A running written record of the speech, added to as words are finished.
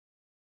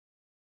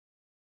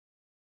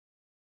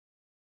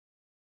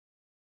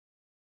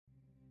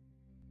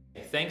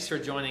Thanks for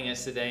joining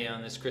us today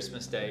on this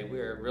Christmas Day.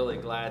 We're really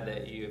glad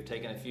that you have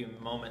taken a few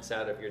moments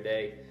out of your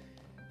day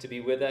to be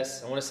with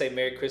us. I want to say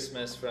Merry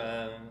Christmas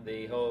from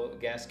the whole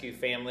Gascue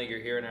family. You're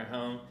here in our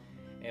home,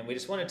 and we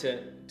just wanted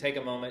to take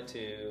a moment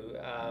to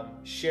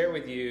share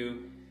with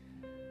you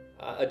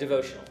a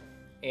devotional.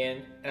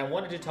 And I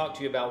wanted to talk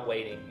to you about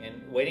waiting.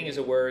 And waiting is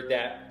a word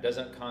that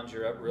doesn't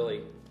conjure up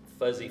really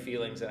fuzzy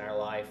feelings in our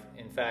life.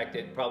 In fact,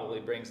 it probably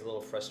brings a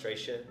little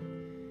frustration.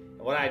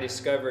 And what I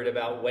discovered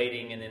about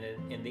waiting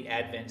in the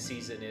Advent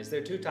season is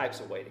there are two types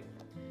of waiting.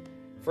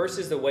 First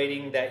is the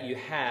waiting that you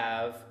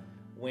have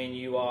when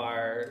you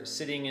are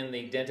sitting in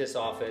the dentist's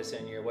office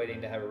and you're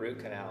waiting to have a root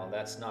canal.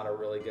 That's not a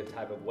really good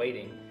type of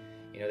waiting.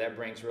 You know, that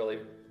brings really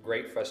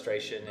great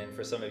frustration, and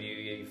for some of you,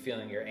 you're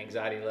feeling your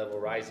anxiety level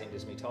rising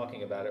just me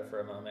talking about it for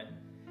a moment.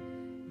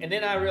 And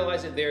then I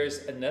realized that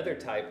there's another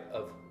type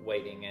of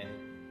waiting, and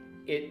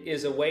it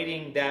is a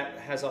waiting that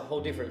has a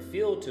whole different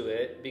feel to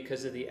it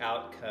because of the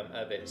outcome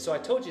of it. So I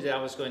told you that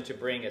I was going to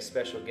bring a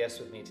special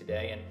guest with me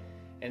today,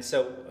 and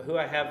so who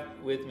I have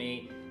with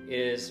me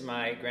is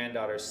my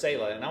granddaughter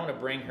Selah, and I want to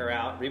bring her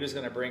out. Reba's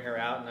going to bring her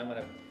out, and I'm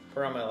going to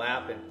put her on my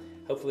lap, and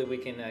hopefully we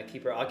can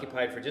keep her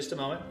occupied for just a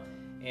moment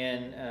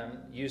and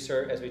use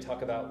her as we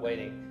talk about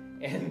waiting.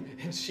 And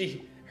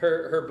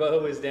her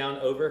bow is down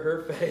over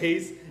her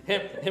face,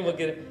 and we'll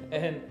get it.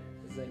 And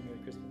say Merry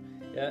Christmas.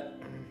 Yeah.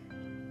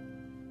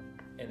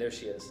 And there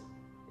she is.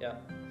 Yeah.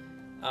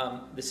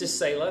 This is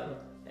Selah,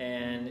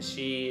 and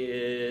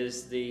she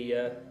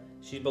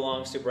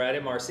belongs to Brad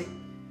and Marcy,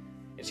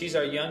 and she's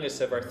our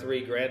youngest of our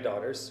three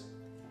granddaughters.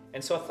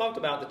 And so I talked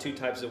about the two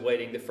types of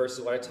waiting. The first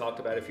is what I talked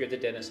about. If you're at the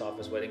dentist's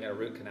office waiting on a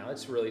root canal,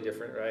 it's really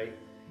different, right?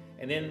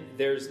 And then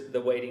there's the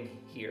waiting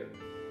here.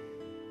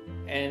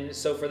 And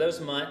so for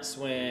those months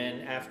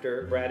when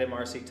after Brad and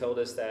Marcy told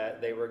us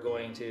that they were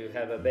going to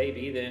have a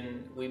baby,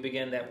 then we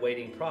began that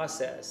waiting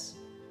process.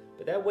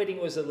 But that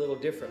waiting was a little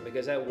different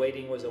because that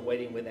waiting was a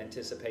waiting with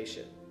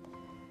anticipation.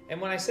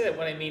 And when I say that,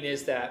 what I mean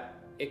is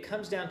that it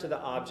comes down to the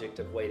object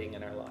of waiting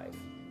in our life.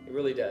 It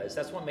really does.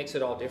 That's what makes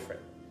it all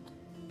different.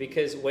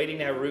 Because waiting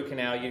to have a root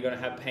canal, you're going to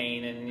have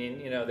pain, and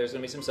there's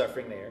going to be some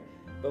suffering there.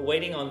 But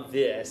waiting on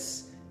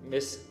this,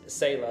 Miss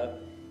Selah,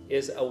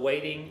 is a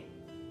waiting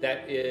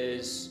that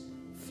is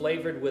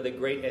flavored with a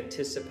great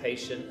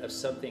anticipation of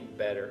something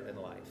better in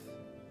life.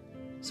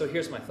 So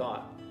here's my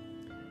thought.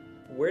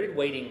 Where did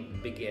waiting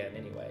begin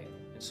anyway?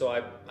 And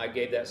so I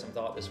gave that some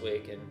thought this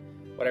week, and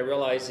what I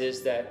realized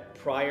is that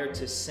prior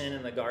to sin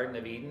in the Garden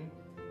of Eden,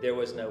 there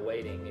was no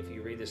waiting. If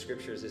you read the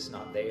scriptures, it's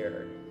not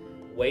there.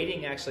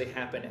 Waiting actually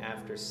happened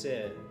after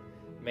sin.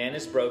 Man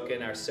is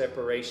broken, our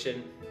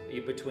separation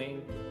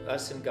between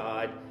us and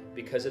God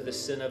because of the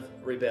sin of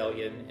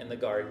rebellion in the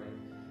garden,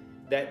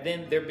 that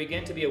then there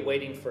began to be a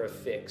waiting for a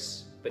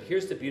fix. But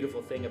here's the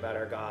beautiful thing about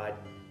our God,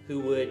 who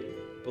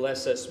would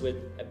bless us with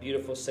a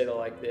beautiful Selah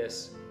like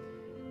this,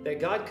 that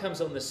God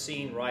comes on the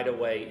scene right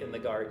away in the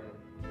garden.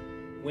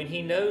 When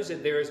he knows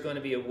that there is going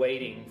to be a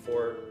waiting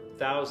for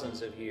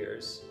thousands of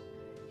years,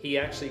 he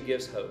actually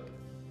gives hope.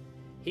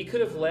 He could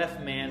have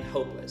left man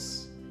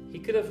hopeless. He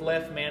could have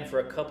left man for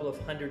a couple of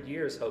 100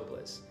 years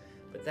hopeless.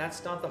 But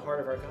that's not the heart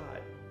of our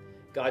God.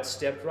 God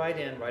stepped right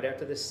in right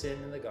after the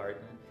sin in the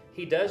garden.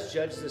 He does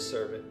judge the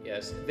servant,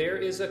 yes. There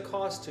is a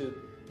cost to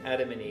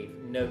Adam and Eve,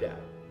 no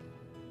doubt.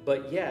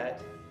 But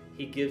yet,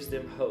 he gives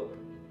them hope.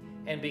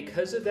 And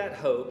because of that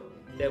hope,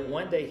 that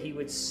one day he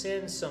would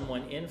send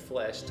someone in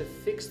flesh to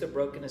fix the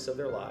brokenness of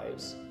their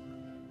lives,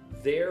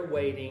 their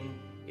waiting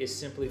is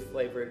simply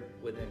flavored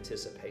with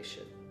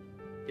anticipation.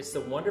 It's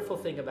the wonderful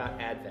thing about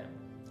Advent.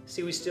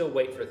 See, we still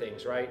wait for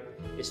things, right?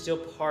 It's still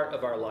part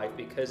of our life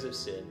because of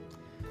sin.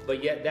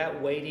 But yet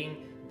that waiting,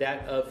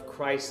 that of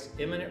Christ's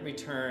imminent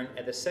return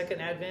at the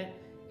second Advent,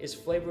 is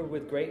flavored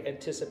with great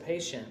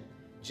anticipation,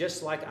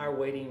 just like our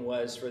waiting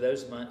was for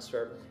those months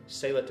for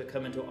Selah to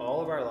come into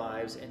all of our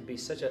lives and be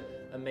such an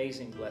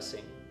amazing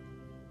blessing.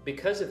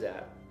 Because of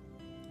that,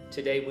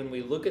 today when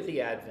we look at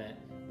the Advent,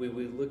 we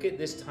look at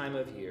this time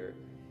of year,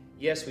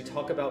 yes, we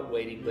talk about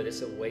waiting, but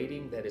it's a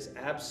waiting that is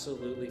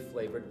absolutely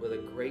flavored with a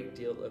great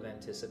deal of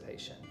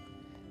anticipation.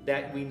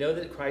 That we know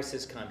that Christ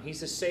has come.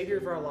 He's the Savior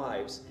of our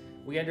lives.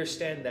 We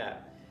understand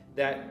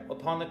that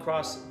upon the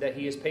cross that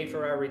he has paid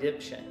for our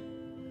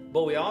redemption.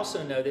 But we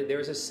also know that there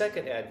is a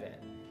second Advent.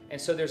 And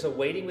so there's a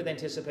waiting with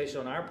anticipation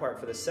on our part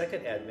for the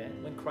second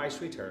Advent when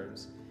Christ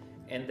returns,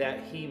 and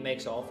that he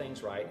makes all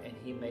things right and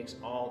he makes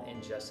all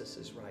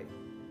injustices right.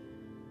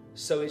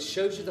 So it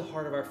shows you the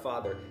heart of our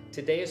Father.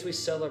 Today as we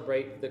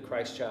celebrate the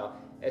Christ child,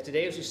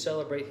 today as we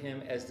celebrate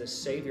him as the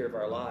Savior of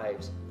our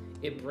lives,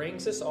 it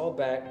brings us all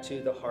back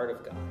to the heart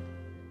of God.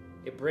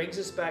 It brings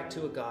us back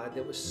to a God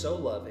that was so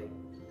loving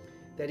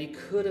that he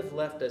could have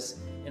left us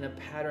in a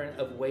pattern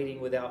of waiting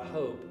without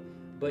hope,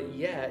 but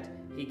yet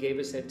he gave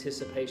us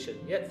anticipation.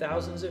 Yet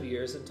thousands of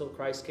years until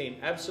Christ came,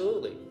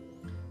 absolutely.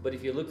 But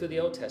if you look through the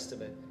Old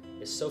Testament,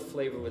 it's so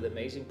flavored with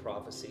amazing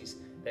prophecies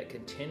that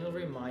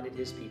continually reminded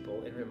his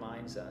people and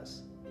reminds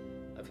us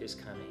of his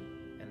coming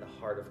and the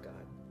heart of God.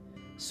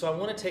 So I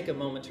want to take a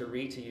moment to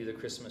read to you the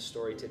Christmas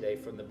story today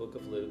from the book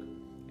of Luke.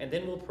 and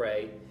then we'll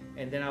pray,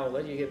 and then I will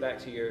let you get back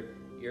to your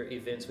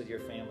events with your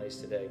families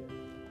today.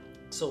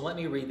 So let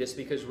me read this,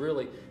 because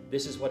really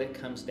this is what it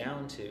comes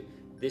down to.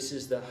 This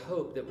is the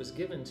hope that was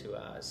given to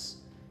us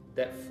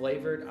that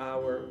flavored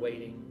our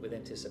waiting with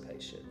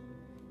anticipation.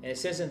 And it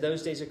says, in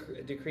those days a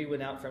decree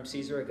went out from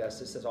Caesar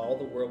Augustus that all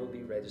the world would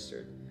be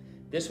registered.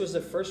 This was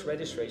the first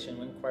registration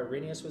when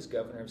Quirinius was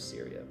governor of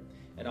Syria,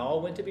 and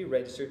all went to be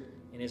registered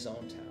in his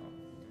own town.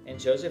 And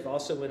Joseph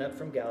also went up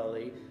from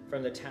Galilee,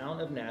 from the town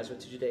of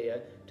Nazareth to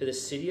Judea, to the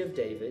city of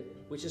David,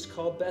 which is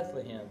called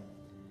Bethlehem,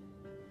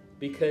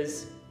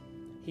 because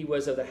he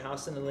was of the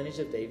house and the lineage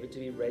of David, to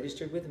be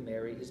registered with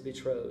Mary, his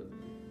betrothed,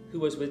 who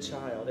was with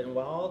child. And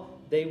while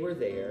they were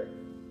there,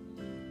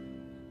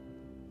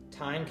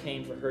 time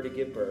came for her to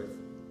give birth.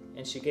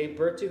 And she gave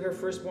birth to her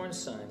firstborn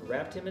son,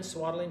 wrapped him in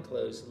swaddling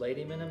clothes, laid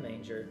him in a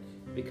manger,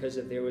 because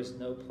there was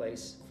no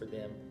place for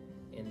them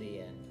in the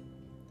inn.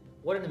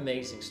 What an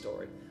amazing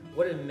story.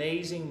 What an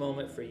amazing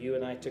moment for you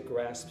and I to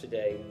grasp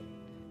today,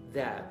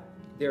 that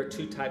there are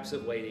two types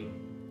of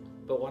waiting.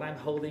 But what I'm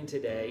holding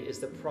today is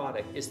the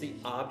product, is the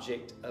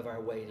object of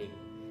our waiting.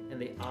 And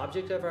the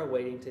object of our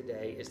waiting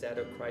today is that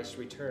of Christ's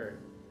return.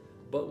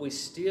 But we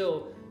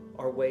still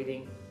are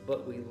waiting,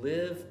 but we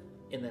live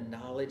in the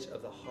knowledge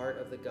of the heart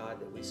of the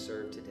God that we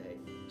serve today.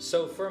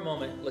 So for a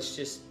moment, let's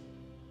just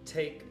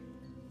take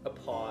a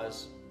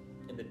pause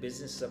in the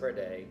business of our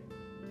day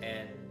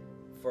and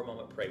for a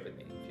moment pray with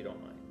me, if you don't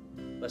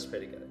mind. Let's pray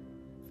together.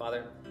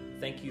 Father,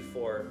 thank you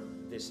for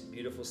this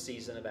beautiful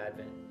season of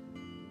Advent.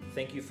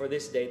 Thank you for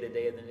this day, the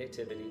day of the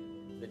Nativity,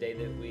 the day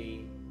that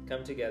we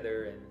come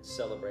together and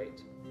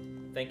celebrate.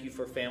 Thank you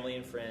for family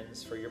and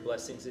friends, for your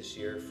blessings this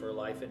year, for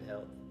life and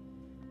health.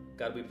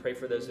 God, we pray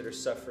for those that are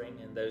suffering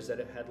and those that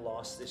have had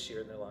loss this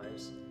year in their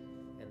lives,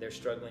 and they're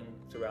struggling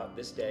throughout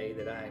this day,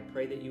 that I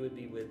pray that you would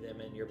be with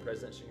them in your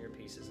presence and your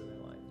pieces in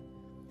their life.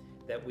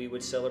 That we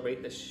would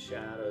celebrate the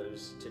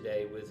shadows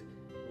today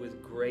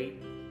with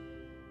great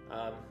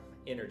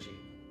energy,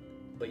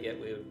 but yet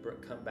we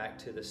would come back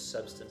to the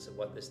substance of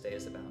what this day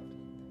is about.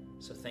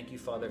 So thank you,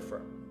 Father,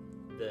 for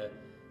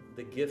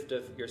the gift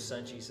of your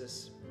Son,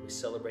 Jesus. We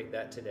celebrate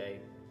that today,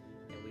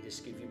 and we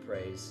just give you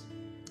praise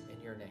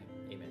in your name.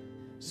 Amen.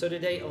 So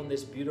today, on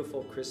this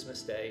beautiful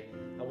Christmas day,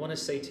 I want to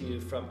say to you,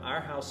 from our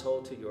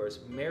household to yours,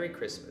 Merry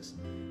Christmas.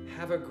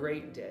 Have a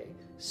great day.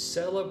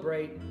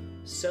 Celebrate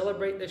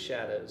the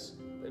shadows,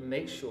 but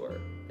make sure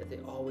that they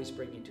always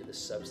bring you to the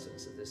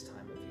substance of this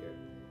time of year.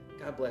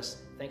 God bless.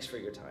 Thanks for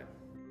your time.